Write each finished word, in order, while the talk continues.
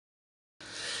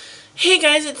Hey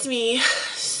guys, it's me.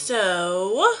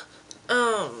 So,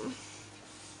 my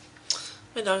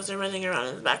dogs are running around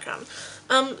in the background.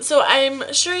 So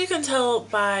I'm sure you can tell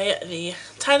by the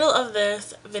title of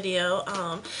this video,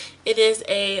 it is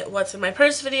a what's in my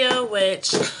purse video,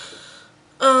 which,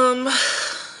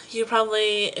 you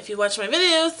probably, if you watch my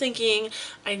videos, thinking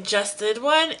I just did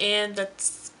one, and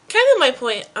that's kind of my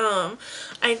point.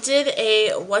 I did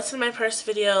a what's in my purse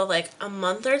video like a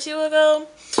month or two ago.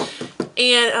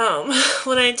 And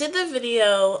when I did the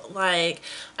video, like,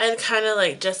 I had kind of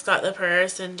like just got the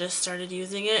purse and just started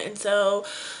using it, and so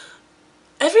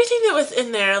everything that was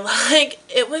in there, like,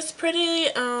 it was pretty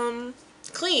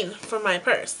clean for my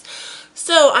purse.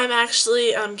 So I'm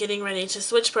actually getting ready to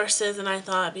switch purses, and I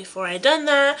thought before I done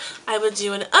that, I would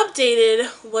do an updated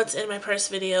what's in my purse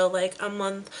video like a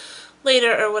month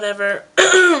later or whatever.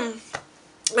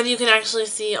 And you can actually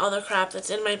see all the crap that's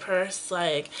in my purse,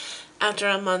 like, after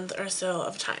a month or so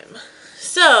of time.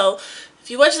 So, if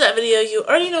you watch that video, you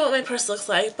already know what my purse looks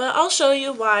like, but I'll show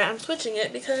you why I'm switching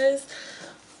it, because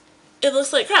it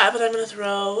looks like crap, and I'm going to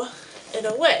throw it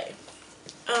away.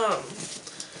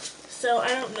 So I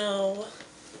don't know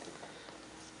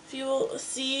if you will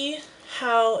see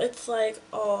how it's, like,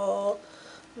 all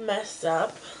messed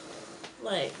up.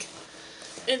 Like,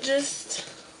 it just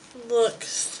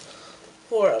looks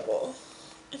horrible,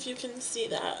 if you can see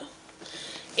that.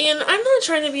 And I'm not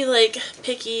trying to be like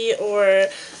picky or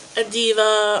a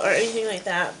diva or anything like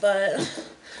that, but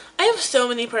I have so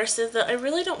many purses that I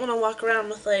really don't want to walk around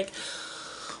with like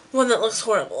one that looks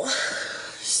horrible.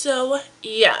 So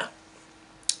yeah,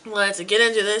 let's get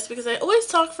into this, because I always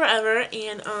talk forever,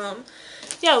 and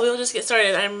yeah, we'll just get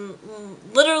started. I'm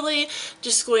literally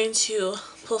just going to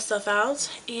pull stuff out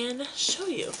and show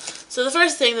you. So the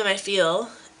first thing that I feel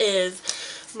is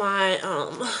my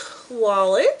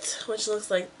wallet, which looks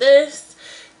like this,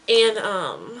 and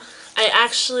I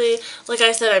actually, like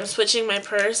I said, I'm switching my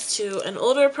purse to an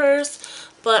older purse,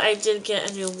 but I did get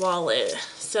a new wallet.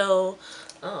 So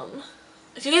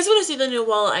if you guys want to see the new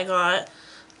wallet I got,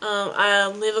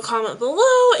 I'll leave a comment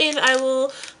below and I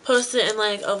will post it in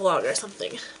like a vlog or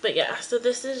something. But yeah, so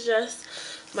this is just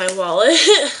my wallet.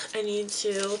 I need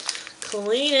to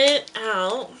clean it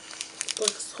out.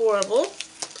 Looks horrible,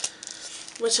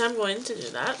 which I'm going to do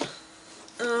that.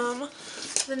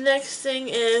 The next thing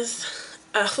is,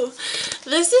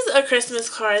 this is a Christmas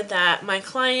card that my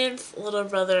client's little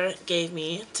brother gave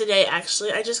me today,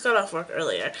 actually. I just got off work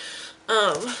earlier.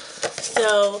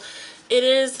 So it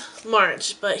is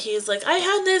March, but he's like, I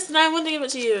had this and I want to give it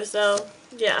to you. So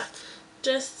yeah,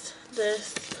 just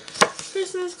this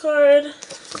Christmas card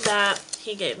that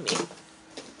he gave me.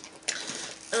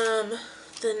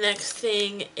 The next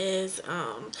thing is,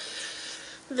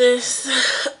 this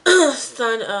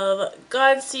Son of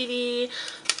God CD.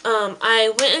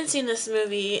 I went and seen this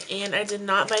movie, and I did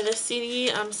not buy this CD.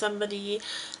 Somebody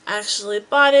actually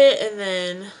bought it and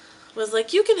then was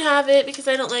like, you can have it, because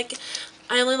I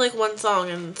only like one song,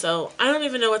 and so I don't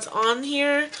even know what's on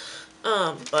here,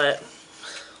 but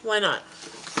why not?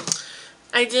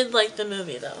 I did like the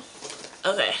movie, though.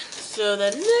 Okay, so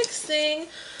the next thing,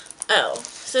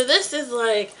 so this is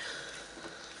like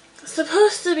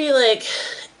supposed to be like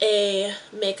a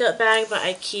makeup bag, but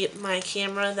I keep my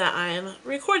camera that I'm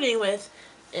recording with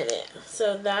in it.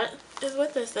 So that is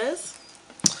what this is.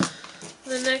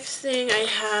 The next thing I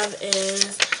have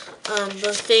is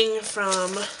the thing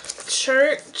from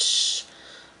church.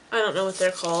 I don't know what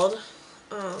they're called.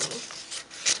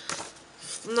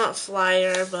 Not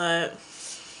flyer, but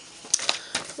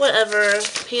whatever,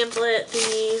 pamphlet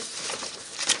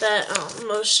thingies that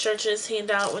most churches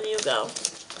hand out when you go.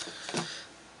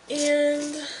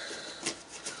 And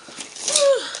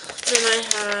then I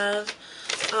have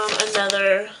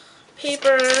another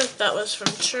paper that was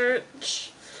from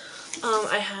church.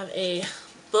 I have a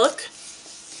book.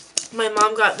 My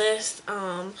mom got this,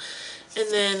 and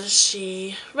then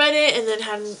she read it and then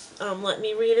had let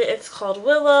me read it. It's called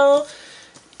Willow,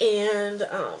 and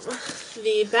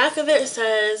the back of it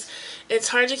says, it's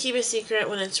hard to keep a secret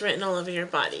when it's written all over your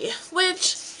body,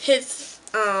 which hits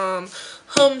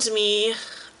home to me.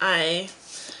 I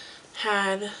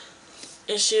had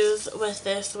issues with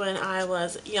this when I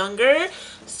was younger,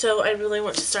 so I really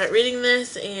want to start reading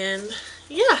this, and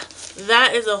yeah,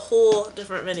 that is a whole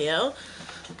different video,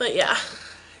 but yeah,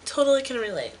 totally can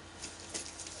relate.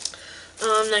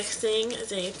 Next thing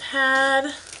is a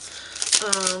pad,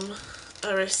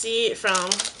 a receipt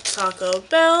from Taco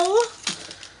Bell,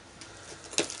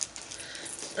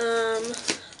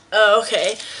 oh,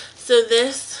 okay, so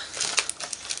this,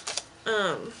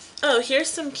 oh, here's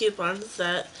some coupons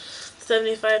that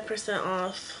 75%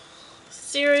 off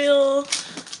cereal,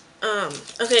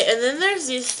 Okay, and then there's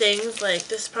these things, like,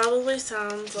 this probably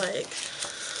sounds like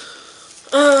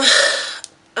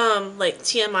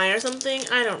TMI or something.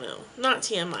 I don't know. Not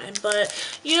TMI, but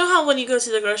you know how when you go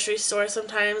to the grocery store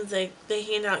sometimes they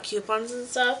hand out coupons and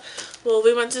stuff? Well,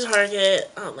 we went to Target,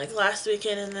 like last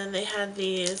weekend, and then they had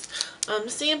these,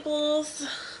 samples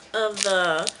of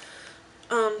the,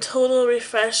 Total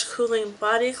Refresh Cooling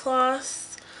Body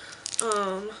Cloths.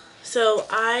 So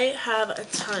I have a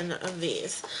ton of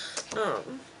these.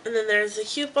 And then there's a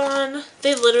coupon.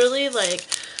 They literally, like,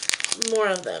 more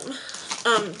of them.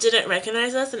 Didn't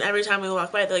recognize us, and every time we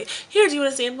walk by, they're like, here, do you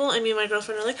want a sample? And me and my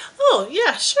girlfriend are like, oh,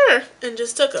 yeah, sure, and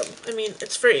just took them. I mean,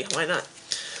 it's free, why not?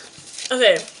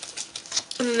 Okay,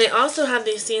 and then they also have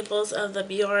these samples of the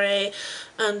Biore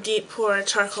Deep Pore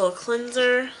Charcoal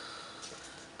Cleanser,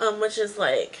 which is,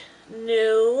 like,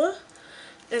 new.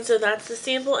 And so that's the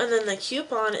sample, and then the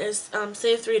coupon is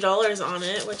save $3 on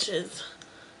it, which is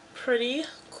pretty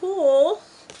cool.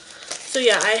 So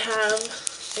yeah, I have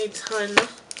a ton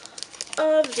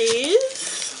of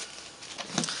these.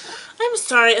 I'm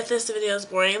sorry if this video is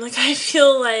boring. Like, I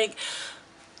feel like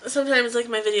sometimes, like,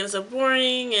 my videos are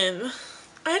boring, and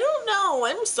I don't know.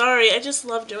 I'm sorry. I just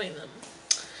love doing them.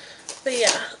 But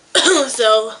yeah.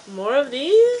 So, more of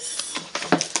these.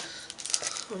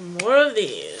 More of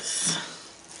these.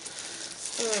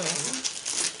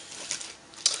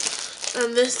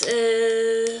 And this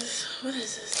is, what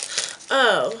is this?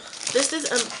 Oh, this is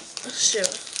a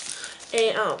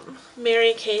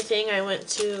Mary Kay thing. I went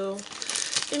to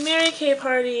a Mary Kay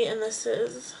party, and this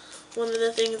is one of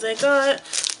the things I got.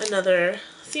 Another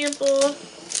sample,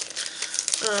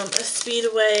 a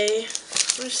Speedway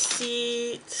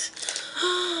receipt.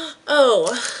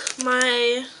 Oh,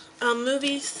 my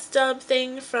movie stub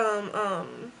thing from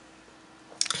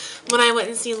when I went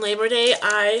and seen Labor Day.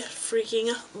 I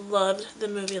freaking loved the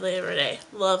movie Labor Day.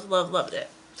 Loved it.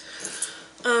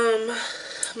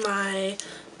 My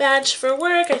badge for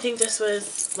work. I think this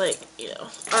was, like, you know,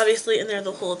 obviously in there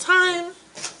the whole time.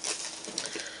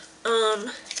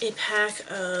 A pack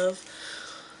of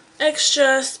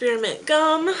extra spearmint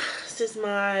gum. This is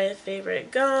my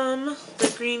favorite gum,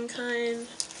 the green kind.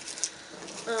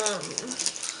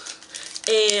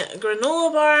 A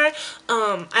granola bar.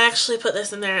 I actually put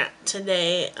this in there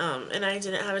today, and I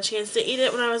didn't have a chance to eat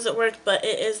it when I was at work, but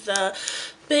it is the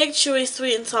Big Chewy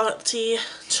Sweet and Salty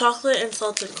Chocolate and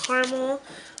Salted Caramel.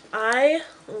 I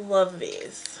love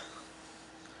these.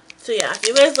 So yeah, if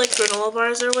you guys like granola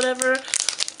bars or whatever,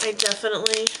 I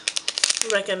definitely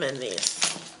recommend these.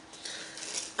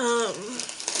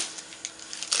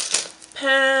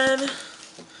 Pad,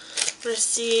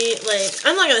 receipt, like,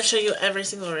 I'm not going to show you every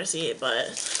single receipt,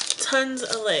 but tons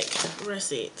of, like,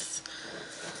 receipts.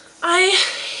 I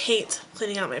hate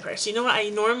cleaning out my purse. You know what I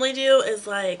normally do is,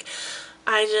 like,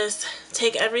 I just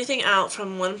take everything out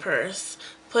from one purse,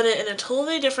 put it in a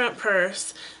totally different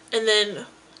purse, and then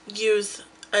use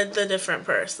the different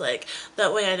purse. Like,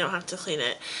 that way I don't have to clean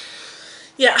it.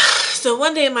 Yeah, so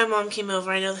one day my mom came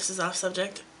over. I know this is off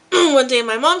subject. One day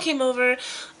my mom came over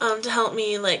to help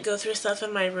me, like, go through stuff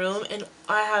in my room, and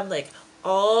I had, like,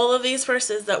 all of these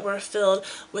purses that were filled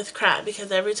with crap,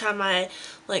 because every time I,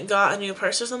 like, got a new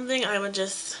purse or something, I would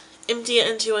just empty it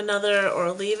into another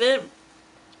or leave it.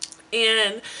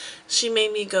 And she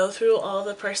made me go through all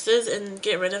the purses and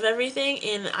get rid of everything,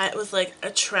 and it was like a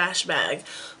trash bag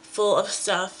full of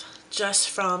stuff just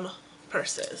from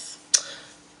purses.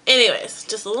 Anyways,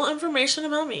 just a little information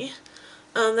about me.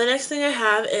 The next thing I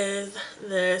have is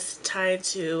this Tide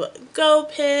to Go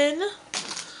pin.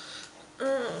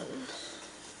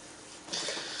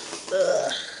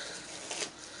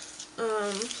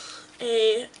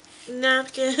 A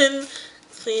napkin,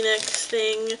 Kleenex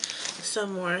thing,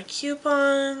 some more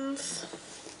coupons,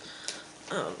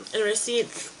 and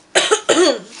receipts,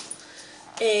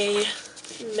 a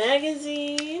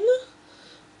magazine,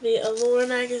 the Allure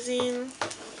magazine,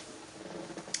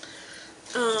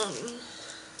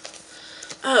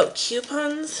 oh,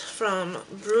 coupons from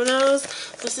Bruno's.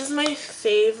 This is my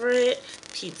favorite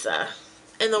pizza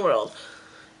in the world.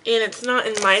 And it's not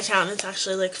in my town, it's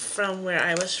actually, like, from where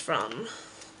I was from.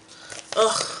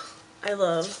 Ugh, I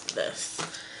love this.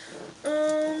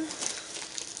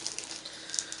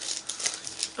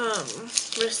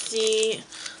 Receipt,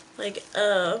 like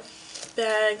a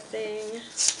bag thing,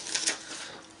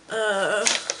 a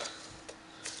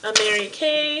Mary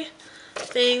Kay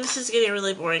thing. This is getting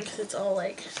really boring because it's all,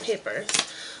 like, papers.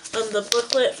 The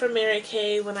booklet for Mary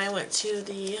Kay when I went to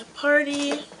the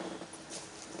party.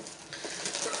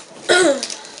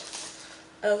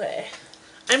 Okay,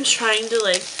 I'm trying to,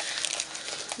 like,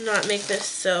 not make this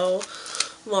so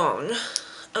long.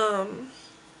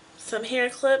 some hair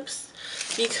clips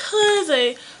because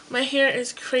my hair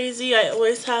is crazy. I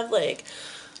always have like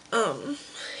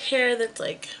hair that's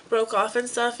like broke off and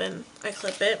stuff, and I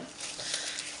clip it.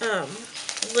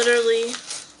 Literally,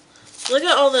 look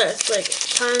at all this, like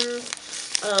tons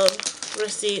of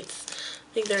receipts.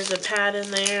 I think there's a pad in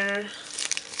there.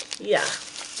 Yeah.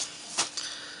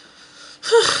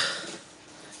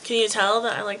 Can you tell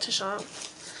that I like to shop?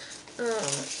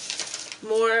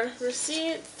 More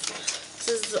receipts.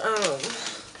 This is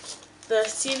the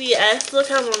CVS. Look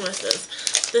how long this is.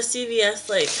 The CVS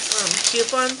like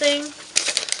coupon thing.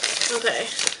 Okay,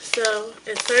 so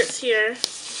it starts here,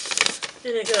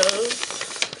 and it goes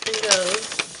and goes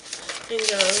and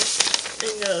goes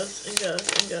and goes and goes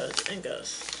and goes and goes,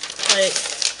 like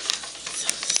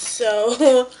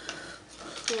so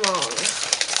long.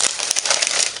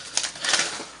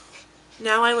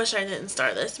 Now I wish I didn't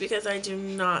start this because I do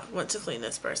not want to clean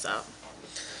this purse out.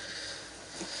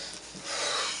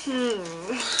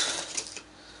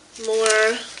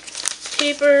 More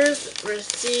papers,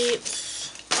 receipts.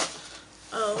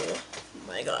 Oh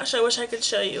my gosh, I wish I could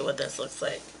show you what this looks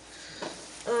like.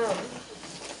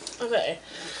 Okay,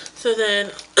 so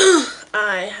then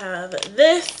I have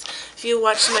this. If you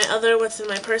watched my other What's in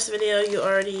My Purse video, you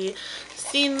already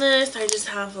seen this. I just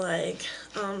have like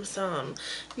some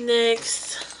NYX,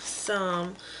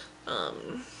 some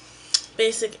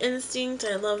Basic Instinct.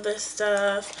 I love this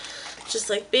stuff. Just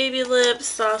like baby lips,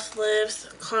 soft lips,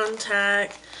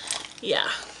 contact. Yeah,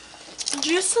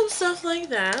 just some stuff like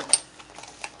that.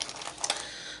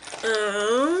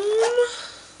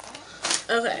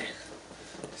 Okay,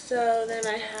 so then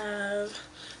I have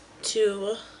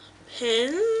 2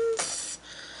 pins.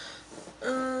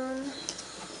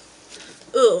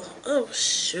 Oh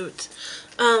shoot.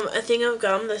 A thing of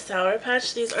gum, the Sour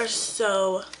Patch. These are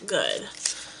so good.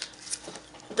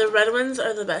 The red ones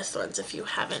are the best ones if you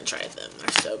haven't tried them.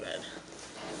 They're so good.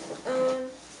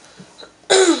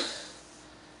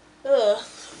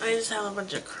 I just have a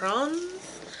bunch of crumbs.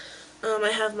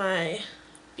 I have my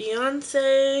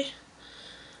Beyonce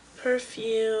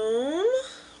perfume,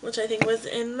 which I think was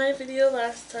in my video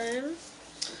last time.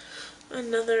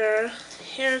 Another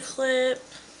hair clip.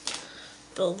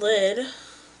 The lid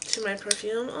to my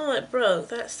perfume. Oh, it broke.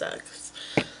 That sucks.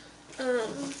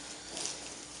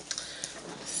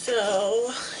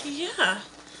 So, yeah.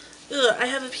 Ugh, I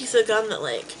have a piece of gum that,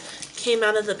 like, came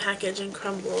out of the package and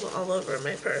crumbled all over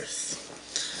my purse.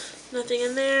 Nothing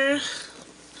in there.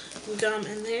 Gum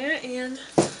in there, and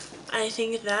I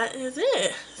think that is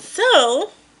it.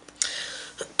 So,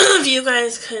 if you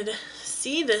guys could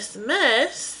see this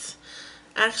mess,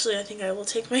 actually I think I will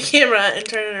take my camera and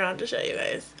turn it around to show you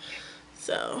guys.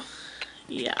 So,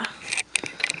 yeah.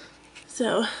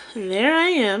 So, there I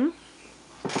am.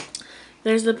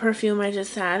 There's the perfume I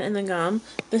just had and the gum.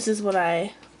 This is what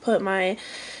I put my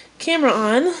camera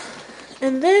on.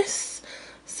 And this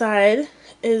side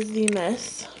is the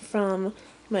mess from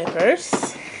my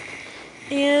purse.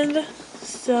 And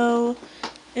so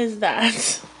is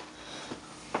that.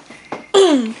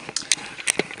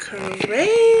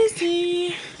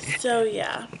 Crazy. So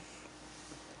yeah.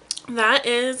 That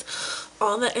is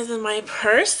all that is in my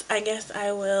purse. I guess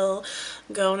I will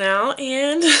go now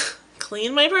and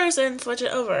clean my purse and switch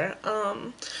it over.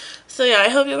 So yeah, I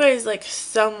hope you guys like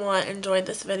somewhat enjoyed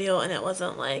this video and it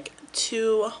wasn't like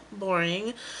too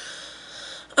boring.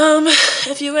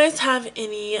 If you guys have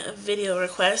any video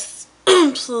requests,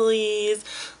 please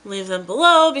leave them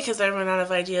below because I run out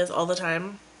of ideas all the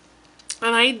time.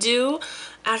 And I do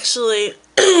actually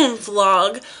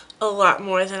vlog a lot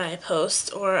more than I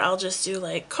post, or I'll just do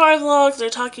like car vlogs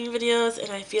or talking videos,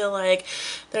 and I feel like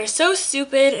they're so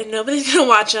stupid and nobody's gonna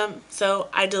watch them, so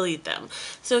I delete them.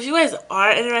 So if you guys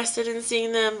are interested in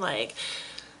seeing them, like,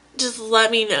 just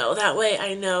let me know. That way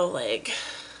I know, like,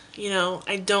 you know,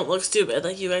 I don't look stupid.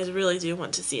 Like, you guys really do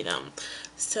want to see them.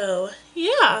 So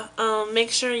yeah,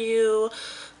 make sure you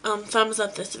thumbs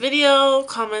up this video,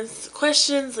 comments,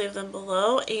 questions, leave them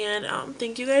below, and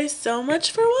thank you guys so much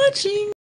for watching.